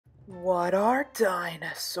What are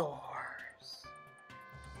dinosaurs?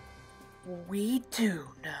 We do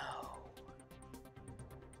know.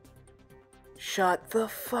 Shut the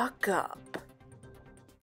fuck up.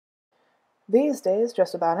 These days,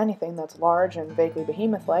 just about anything that's large and vaguely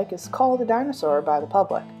behemoth-like is called a dinosaur by the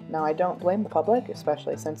public. Now, I don't blame the public,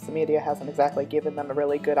 especially since the media hasn't exactly given them a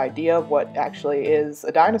really good idea of what actually is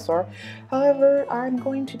a dinosaur. However, I'm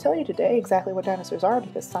going to tell you today exactly what dinosaurs are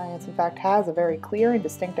because science, in fact, has a very clear and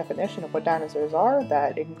distinct definition of what dinosaurs are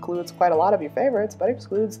that includes quite a lot of your favorites, but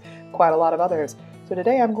excludes quite a lot of others. So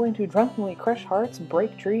today I'm going to drunkenly crush hearts,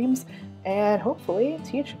 break dreams, and hopefully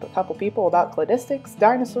teach a couple people about cladistics,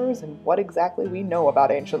 dinosaurs, and what exactly we know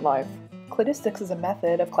about ancient life. Cladistics is a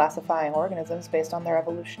method of classifying organisms based on their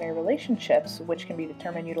evolutionary relationships, which can be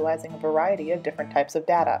determined utilizing a variety of different types of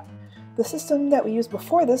data. The system that we used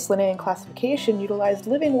before this, Linnaean classification, utilized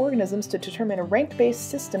living organisms to determine a rank-based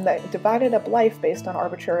system that divided up life based on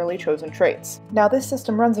arbitrarily chosen traits. Now, this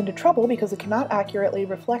system runs into trouble because it cannot accurately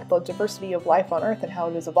reflect the diversity of life on Earth and how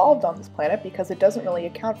it has evolved on this planet because it doesn't really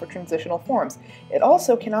account for transitional forms. It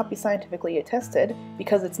also cannot be scientifically attested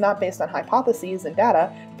because it's not based on hypotheses and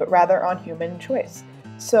data, but rather on human choice.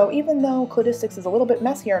 So even though cladistics is a little bit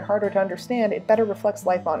messier and harder to understand, it better reflects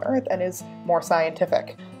life on Earth and is more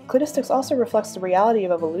scientific. Cladistics also reflects the reality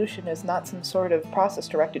of evolution as not some sort of process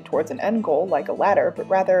directed towards an end goal, like a ladder, but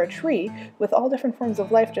rather a tree, with all different forms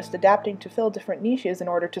of life just adapting to fill different niches in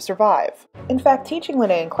order to survive. In fact, teaching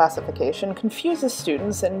Linnaean classification confuses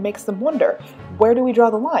students and makes them wonder, where do we draw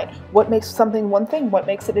the line? What makes something one thing, what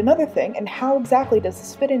makes it another thing, and how exactly does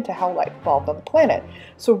this fit into how life evolved on the planet?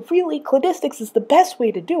 So really, cladistics is the best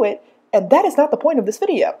way to do it, and that is not the point of this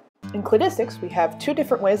video. In cladistics, we have two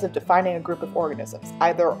different ways of defining a group of organisms.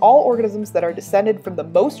 Either all organisms that are descended from the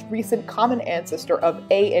most recent common ancestor of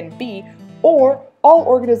A and B, or all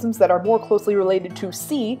organisms that are more closely related to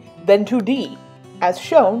C than to D, as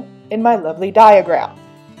shown in my lovely diagram.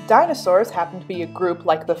 Dinosaurs happen to be a group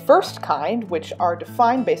like the first kind, which are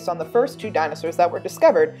defined based on the first two dinosaurs that were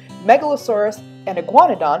discovered, Megalosaurus and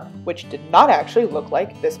Iguanodon, which did not actually look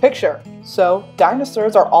like this picture. So,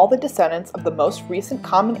 dinosaurs are all the descendants of the most recent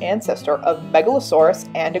common ancestor of Megalosaurus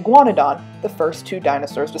and Iguanodon, the first two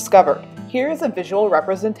dinosaurs discovered. Here is a visual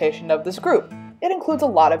representation of this group. It includes a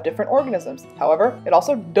lot of different organisms. However, it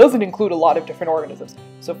also doesn't include a lot of different organisms.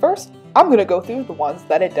 So first, I'm going to go through the ones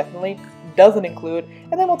that it definitely doesn't include,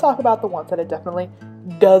 and then we'll talk about the ones that it definitely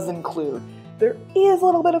does include. There is a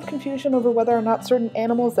little bit of confusion over whether or not certain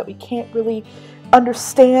animals that we can't really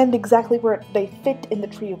understand exactly where they fit in the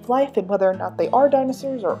tree of life and whether or not they are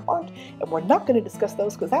dinosaurs or aren't, and we're not going to discuss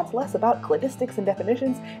those because that's less about cladistics and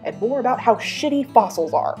definitions and more about how shitty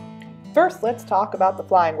fossils are. First, let's talk about the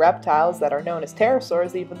flying reptiles that are known as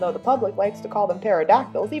pterosaurs, even though the public likes to call them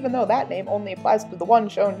pterodactyls, even though that name only applies to the one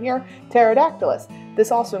shown here, Pterodactylus.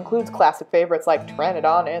 This also includes classic favorites like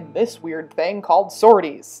Pteranodon and this weird thing called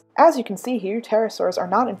Sortes. As you can see here, pterosaurs are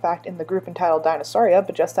not in fact in the group entitled Dinosauria,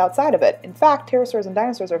 but just outside of it. In fact, pterosaurs and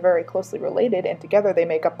dinosaurs are very closely related, and together they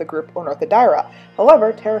make up the group Ornithodira.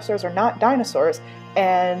 However, pterosaurs are not dinosaurs,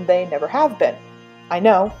 and they never have been. I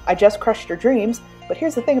know, I just crushed your dreams, but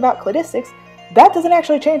here's the thing about cladistics, that doesn't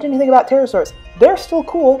actually change anything about pterosaurs. They're still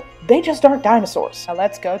cool, they just aren't dinosaurs. Now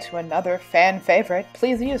let's go to another fan favorite,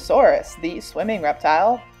 Plesiosaurus, the swimming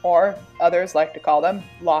reptile, or others like to call them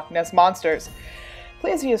Loch Ness monsters.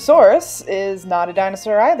 Plesiosaurus is not a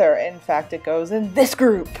dinosaur either. In fact, it goes in this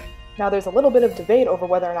group. Now there's a little bit of debate over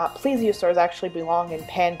whether or not plesiosaurs actually belong in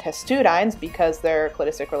Pantestudines because their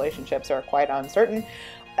cladistic relationships are quite uncertain,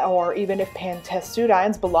 or even if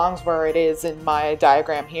Pantestudines belongs where it is in my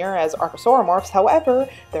diagram here as archosauromorphs. However,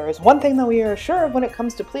 there is one thing that we are sure of when it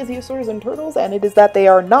comes to plesiosaurs and turtles, and it is that they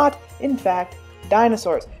are not, in fact,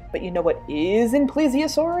 dinosaurs. But you know what is in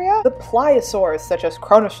Plesiosauria? The pliosaurs, such as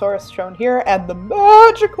Kronosaurus shown here, and the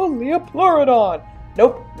magical Leopleurodon.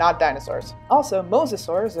 Nope, not dinosaurs. Also,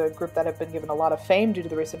 mosasaurs, a group that have been given a lot of fame due to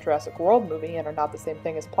the recent Jurassic World movie and are not the same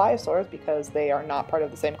thing as pliosaurs because they are not part of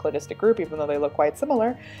the same cladistic group, even though they look quite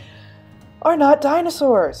similar, are not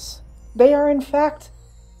dinosaurs. They are in fact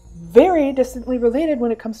very distantly related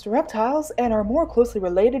when it comes to reptiles and are more closely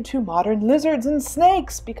related to modern lizards and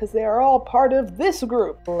snakes because they are all part of this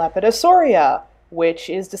group, Lepidosauria, which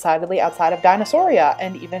is decidedly outside of Dinosauria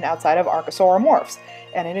and even outside of archosauromorphs.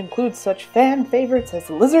 And it includes such fan favorites as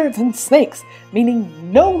lizards and snakes,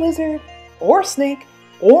 meaning no lizard or snake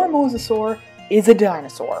or mosasaur is a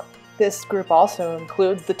dinosaur. This group also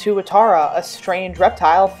includes the tuatara, a strange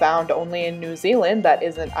reptile found only in New Zealand that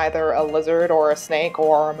isn't either a lizard or a snake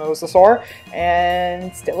or a mosasaur,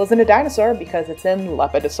 and still isn't a dinosaur because it's in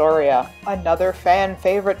Lepidosauria. Another fan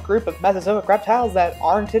favorite group of Mesozoic reptiles that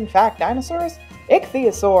aren't in fact dinosaurs?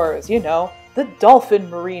 Ichthyosaurs, you know, the dolphin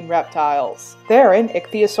marine reptiles. They're in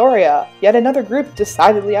Ichthyosauria, yet another group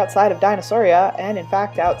decidedly outside of Dinosauria, and in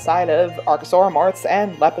fact outside of Archosauromorphs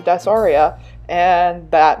and Lepidosauria, and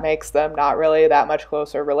that makes them not really that much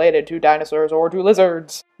closer related to dinosaurs or to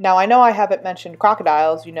lizards. Now, I know I haven't mentioned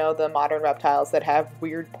crocodiles, you know, the modern reptiles that have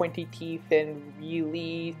weird pointy teeth and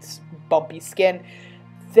really bumpy skin.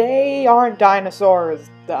 They aren't dinosaurs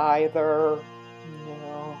either.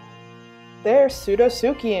 They're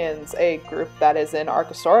Pseudotsuchians, a group that is in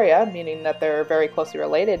Archosauria, meaning that they're very closely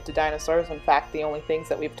related to dinosaurs. In fact, the only things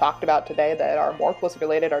that we've talked about today that are more closely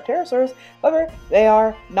related are pterosaurs. However, they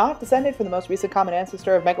are not descended from the most recent common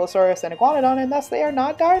ancestor of Megalosaurus and Iguanodon, and thus they are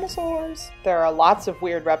not dinosaurs. There are lots of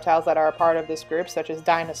weird reptiles that are a part of this group, such as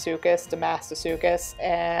Deinosuchus, Damascosuchus,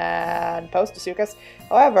 and Postosuchus.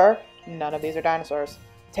 However, none of these are dinosaurs.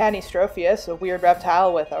 Tanystropheus, a weird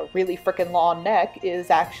reptile with a really frickin' long neck, is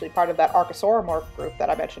actually part of that Archosauromorph group that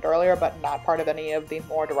I mentioned earlier, but not part of any of the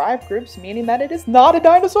more derived groups, meaning that it is not a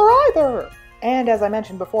dinosaur either! And as I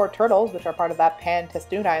mentioned before, turtles, which are part of that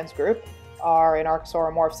Pantestudines group, are in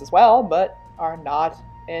Archosauromorphs as well, but are not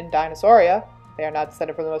in Dinosauria. They are not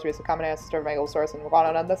descended from the most recent common ancestor of Megalosaurus and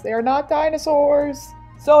Iguanodon, thus they are not dinosaurs!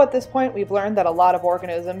 So at this point, we've learned that a lot of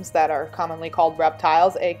organisms that are commonly called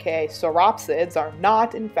reptiles, aka sauropsids, are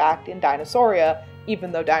not, in fact, in Dinosauria,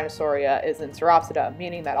 even though Dinosauria is in Sauropsida,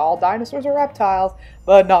 meaning that all dinosaurs are reptiles,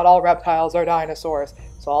 but not all reptiles are dinosaurs.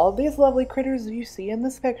 So all of these lovely critters you see in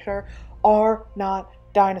this picture are not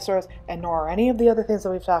dinosaurs, and nor are any of the other things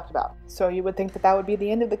that we've talked about. So you would think that that would be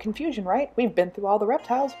the end of the confusion, right? We've been through all the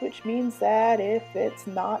reptiles, which means that if it's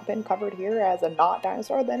not been covered here as a not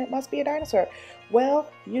dinosaur, then it must be a dinosaur.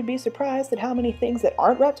 Well, you'd be surprised at how many things that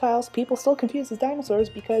aren't reptiles people still confuse as dinosaurs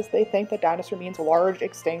because they think that dinosaur means large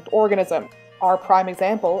extinct organism. Our prime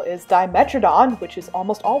example is Dimetrodon, which is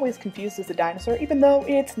almost always confused as a dinosaur, even though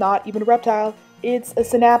it's not even a reptile. It's a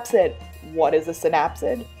synapsid. What is a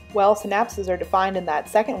synapsid? Well, synapsids are defined in that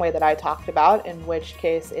second way that I talked about, in which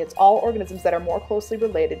case it's all organisms that are more closely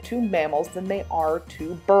related to mammals than they are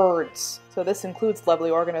to birds. So this includes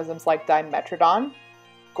lovely organisms like Dimetrodon,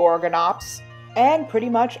 Gorgonops, and pretty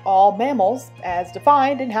much all mammals as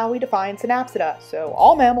defined in how we define synapsida. So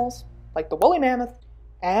all mammals, like the woolly mammoth,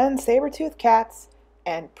 and saber-toothed cats,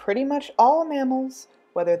 and pretty much all mammals,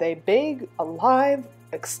 whether they big, alive,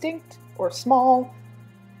 extinct, or small,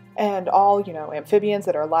 and all, amphibians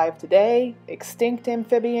that are alive today, extinct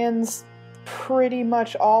amphibians, pretty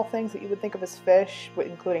much all things that you would think of as fish,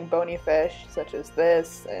 including bony fish, such as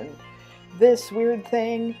this, and this weird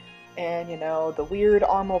thing, and, the weird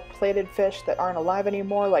armor-plated fish that aren't alive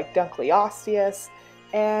anymore, like Dunkleosteus,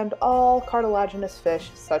 and all cartilaginous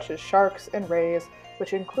fish, such as sharks and rays,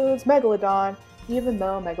 which includes Megalodon, even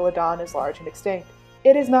though Megalodon is large and extinct.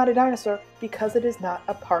 It is not a dinosaur because it is not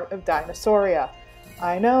a part of Dinosauria.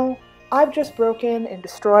 I know, I've just broken and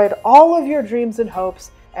destroyed all of your dreams and hopes,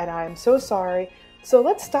 and I am so sorry. So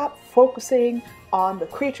let's stop focusing on the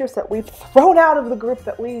creatures that we've thrown out of the group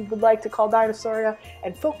that we would like to call Dinosauria,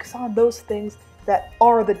 and focus on those things that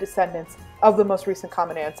are the descendants of the most recent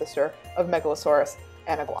common ancestor of Megalosaurus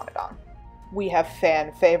and Iguanodon. We have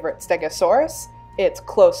fan favorite Stegosaurus, its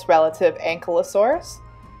close relative Ankylosaurus,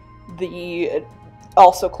 the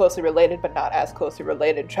also closely related but not as closely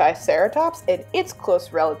related Triceratops, and its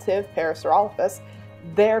close relative Parasaurolophus,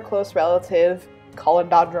 their close relative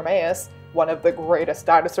Colindodromaeus, one of the greatest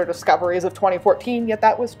dinosaur discoveries of 2014, yet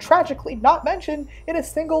that was tragically not mentioned in a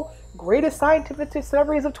single greatest scientific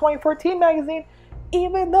discoveries of 2014 magazine,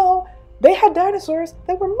 even though they had dinosaurs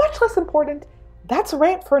that were much less important. That's a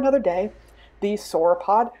rant for another day. The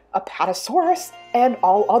sauropod Apatosaurus, and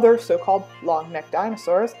all other so-called long-necked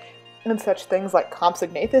dinosaurs, and such things like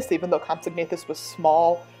Compsognathus, even though Compsognathus was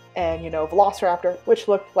small, and, Velociraptor, which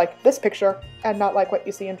looked like this picture, and not like what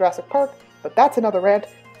you see in Jurassic Park, but that's another rant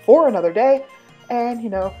for another day, and,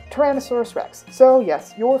 Tyrannosaurus rex. So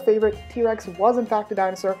yes, your favorite T-Rex was in fact a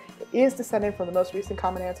dinosaur. It is descended from the most recent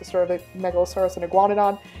common ancestor of Megalosaurus and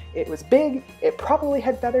Iguanodon. It was big, it probably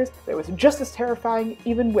had feathers, but it was just as terrifying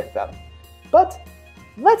even with them. But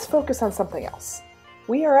let's focus on something else.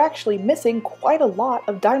 We are actually missing quite a lot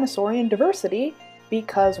of dinosaurian diversity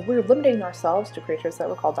because we're limiting ourselves to creatures that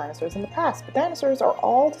were called dinosaurs in the past. But dinosaurs are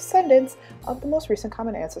all descendants of the most recent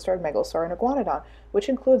common ancestor of Megalosaurus and Iguanodon, which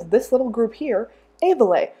includes this little group here,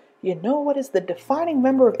 Avelae. You know what is the defining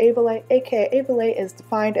member of Avelae? AKA Avelae is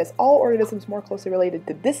defined as all organisms more closely related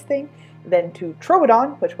to this thing than to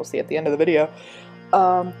Troodon, which we'll see at the end of the video.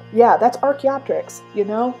 Yeah, that's Archaeopteryx, you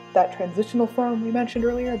know, that transitional form we mentioned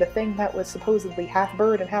earlier, the thing that was supposedly half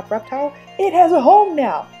bird and half reptile. It has a home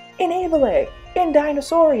now, in Avelae, in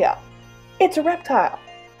Dinosauria. It's a reptile.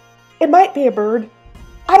 It might be a bird.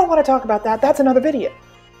 I don't want to talk about that, that's another video.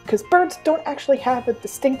 Because birds don't actually have a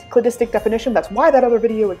distinct cladistic definition, that's why that other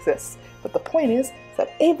video exists. But the point is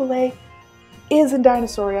that Avelae is in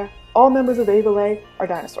Dinosauria, all members of Avelae are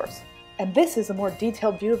dinosaurs. And this is a more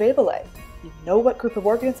detailed view of Avelae. You know what group of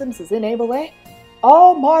organisms is in Avelae?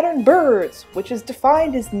 All modern birds, which is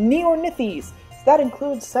defined as Neornithes. So that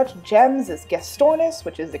includes such gems as Gastornis,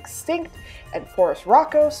 which is extinct, and Forus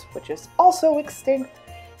rhacos, which is also extinct,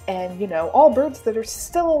 and, you know, all birds that are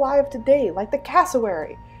still alive today, like the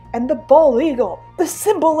cassowary, and the bald eagle, the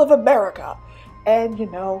symbol of America, and,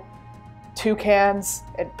 you know, toucans,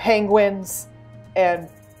 and penguins, and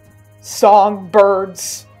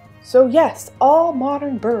songbirds. So yes, all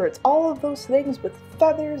modern birds, all of those things with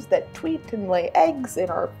feathers that tweet and lay eggs and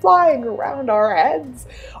are flying around our heads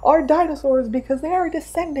are dinosaurs because they are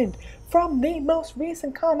descended from the most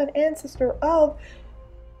recent common ancestor of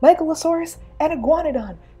Megalosaurus and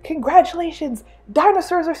Iguanodon. Congratulations!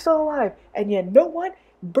 Dinosaurs are still alive! And you know what?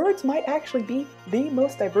 Birds might actually be the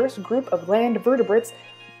most diverse group of land vertebrates.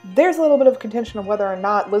 There's a little bit of contention on whether or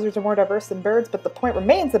not lizards are more diverse than birds, but the point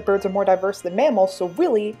remains that birds are more diverse than mammals, so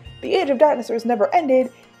really, the age of dinosaurs never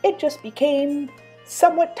ended, it just became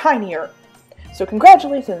somewhat tinier. So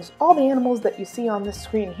congratulations, all the animals that you see on this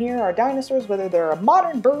screen here are dinosaurs, whether they're a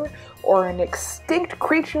modern bird or an extinct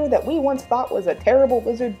creature that we once thought was a terrible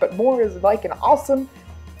lizard, but more is like an awesome,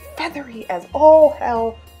 feathery as all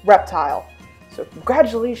hell reptile. So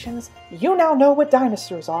congratulations, you now know what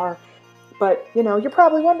dinosaurs are. But, you know, you're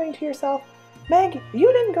probably wondering to yourself, Meg,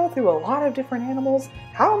 you didn't go through a lot of different animals.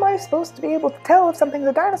 How am I supposed to be able to tell if something's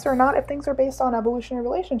a dinosaur or not if things are based on evolutionary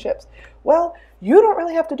relationships? Well, you don't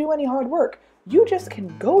really have to do any hard work. You just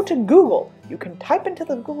can go to Google. You can type into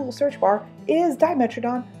the Google search bar, is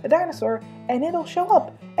Dimetrodon a dinosaur? And it'll show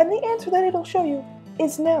up. And the answer that it'll show you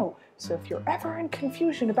is no. So if you're ever in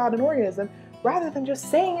confusion about an organism, rather than just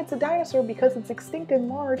saying it's a dinosaur because it's extinct and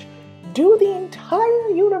large, do the entire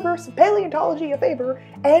universe of paleontology a favor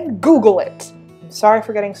and Google it. I'm sorry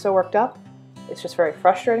for getting so worked up. It's just very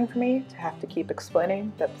frustrating for me to have to keep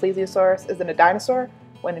explaining that Plesiosaurus isn't a dinosaur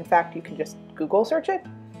when in fact you can just Google search it.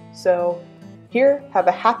 So here, have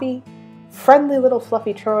a happy, friendly little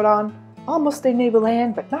fluffy Troodon, almost in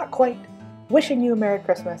Neighborland, but not quite, wishing you a Merry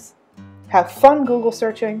Christmas. Have fun Google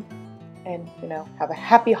searching, and, you know, have a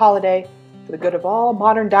happy holiday for the good of all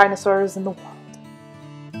modern dinosaurs in the world.